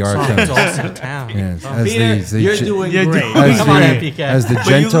NPR songs tone. all through town. Yes, Peter, you're doing great. Come on, NPK. As the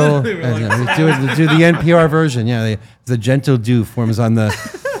gentle, do the NPR version. Yeah, the gentle dew forms on the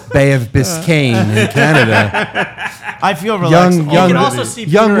Bay of Biscayne in Canada. I feel relaxed.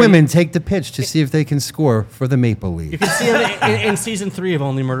 Young women take the pitch to see if they can score for the Maple Leafs. You can see him in season 3 of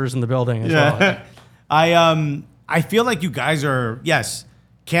Only Murders in the Building as well. I feel like you guys are, yes,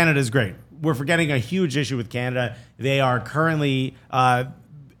 Canada's great. We're forgetting a huge issue with Canada. They are currently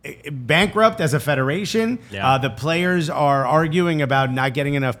bankrupt as a federation. Yeah. The players are arguing about not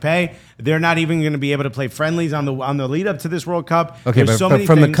getting enough pay. They're not even going to be able to play friendlies on the lead up to this World Cup. Okay, There's but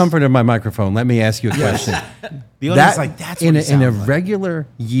from the comfort of my microphone, let me ask you a question. The audience like, that's what in a regular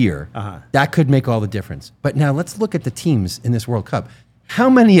year, that could make all the difference. But now let's look at the teams in this World Cup. How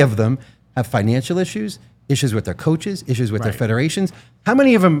many of them have financial issues with their coaches, issues with their federations? How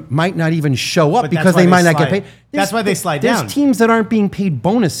many of them might not even show up because they might not get paid? That's why they slide down. There's teams that aren't being paid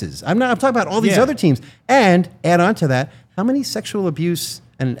bonuses. I'm talking about all these other teams. And add on to that, how many sexual abuse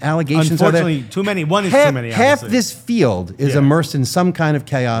and allegations are there? Unfortunately, too many. One is too many. Half Obviously. this field is immersed in some kind of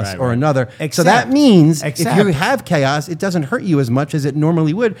chaos or another. So Except- that means if except- you have chaos, it doesn't hurt you as much as it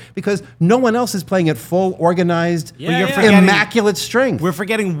normally would because no one else is playing at full, organized, immaculate strength. We're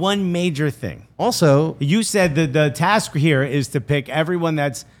forgetting one major thing. Also, You said that the task here is to pick everyone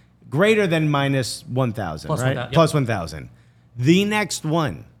that's greater than minus 1,000, Plus right? 1,000, yep. Plus 1,000. The next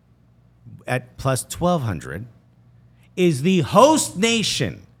one at plus 1,200 is the host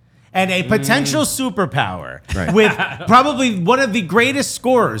nation and a potential superpower with probably one of the greatest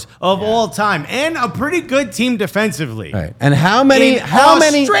scorers of all time and a pretty good team defensively. right. And how many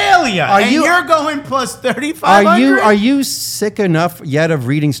Australia, are and you you're going plus 3,500? are you sick enough yet of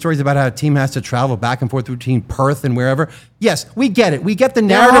reading stories about how a team has to travel back and forth between Perth and wherever? Yes, we get it. We get the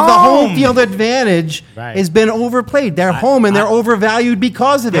narrative. The home field advantage has been overplayed. They're home and they're overvalued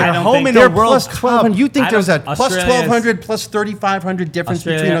because of it. They're home in They're a World plus 1,200. You think there's a plus Australia's- 1,200, plus 3,500 difference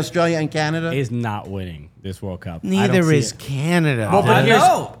between Australia and Canada? Is not winning this World Cup. I don't Neither see is it. Canada. Well, I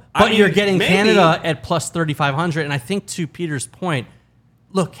know. But I you're mean, getting maybe. Canada at plus 3,500, and I think to Peter's point,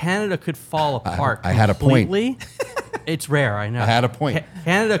 look, Canada could fall apart. I had a point. completely. It's rare, I know. I had a point.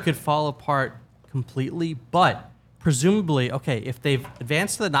 Canada could fall apart completely, but presumably, okay, if they've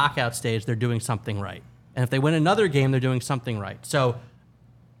advanced to the knockout stage, they're doing something right, and if they win another game, they're doing something right. So,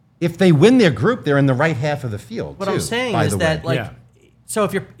 If they win their group, they're in the right half of the field. what too, I'm saying by is the that, way. like, so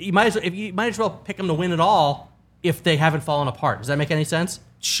if you might as well pick them to win it all if they haven't fallen apart. Does that make any sense?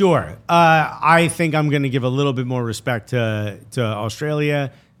 Sure. I think I'm going to give a little bit more respect to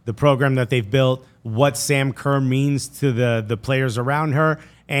Australia, the program that they've built, what Sam Kerr means to the players around her,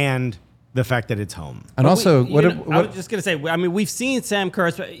 and the fact that it's home. And also, I was just gonna say. I mean, we've seen Sam Kerr.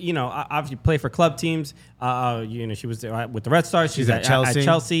 Obviously play for club teams. She was with the Red Stars. She's at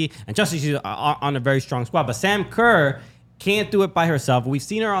Chelsea, and Chelsea she's on a very strong squad. But Sam Kerr can't do it by herself. We've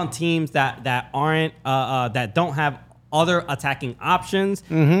seen her on teams that aren't that don't have other attacking options.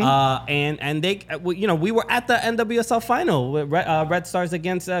 And they, we were at the NWSL final with Red Stars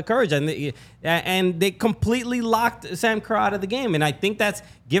against Courage, and they completely locked Sam Kerr out of the game. And I think that's,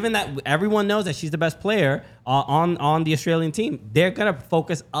 given that everyone knows that she's the best player on the Australian team, they're gonna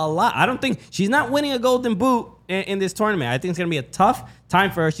focus a lot. I don't think she's not winning a golden boot in this tournament. I think it's gonna be a tough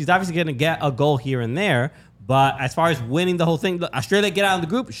time for her. She's obviously gonna get a goal here and there. But as far as winning the whole thing, Australia get out of the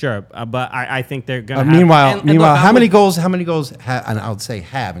group, sure. But I think they're going to. Meanwhile, how many goals? How many goals? And I would say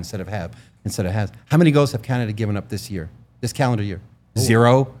have instead of has. How many goals have Canada given up this calendar year? Ooh.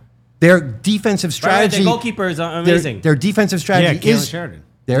 0. Their defensive strategy. Their goalkeeper is amazing. Their defensive strategy is Sheridan.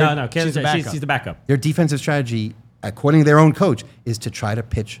 She's the backup. Their defensive strategy, according to their own coach, is to try to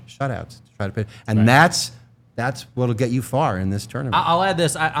pitch shutouts. And that's what'll get you far in this tournament. I'll add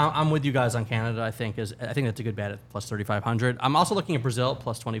this. I'm with you guys on Canada. I think that's a good bet at plus 3,500. I'm also looking at Brazil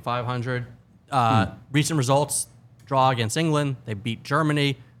plus 2,500. Recent results: draw against England. They beat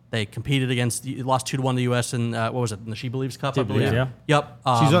Germany. They competed lost 2-1 to the U.S. in what was it? In the She Believes Cup, I believe. Yeah. Yep.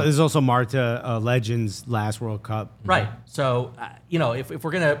 There's also Marta Legends' last World Cup. Right. So if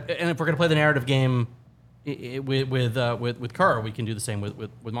we're gonna play the narrative game with Kerr, we can do the same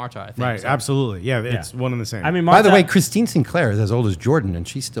with Marta, I think. Right, so. Absolutely. Yeah, it's one and the same. I mean, by the way, Christine Sinclair is as old as Jordan, and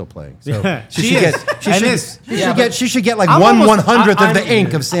she's still playing. So she should get like 1/100th of the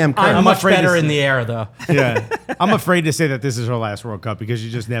ink of Sam Kerr. I'm much better in the air, though. Yeah, I'm afraid to say that this is her last World Cup because you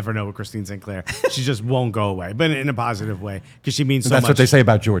just never know with Christine Sinclair. She just won't go away, but in a positive way because she means so much. That's what they say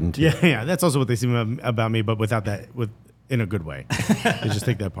about Jordan too. Yeah, that's also what they say about me, but without that, in a good way. They just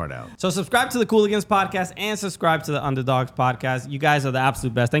take that part out. So subscribe to the Cooligans podcast and subscribe to the Underdogs podcast. You guys are the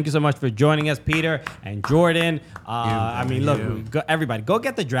absolute best. Thank you so much for joining us, Peter and Jordan. Everybody, go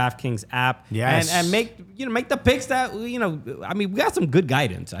get the DraftKings app. Yes. And make the picks that, we got some good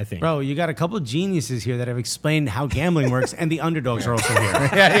guidance, I think. Bro, you got a couple of geniuses here that have explained how gambling works, and the underdogs are also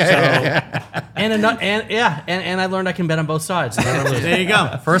here. And I learned I can bet on both sides. There you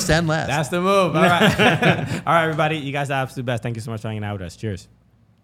go. First and last. That's the move. All right. All right, everybody. You guys are the absolute best. Thank you so much for hanging out with us. Cheers.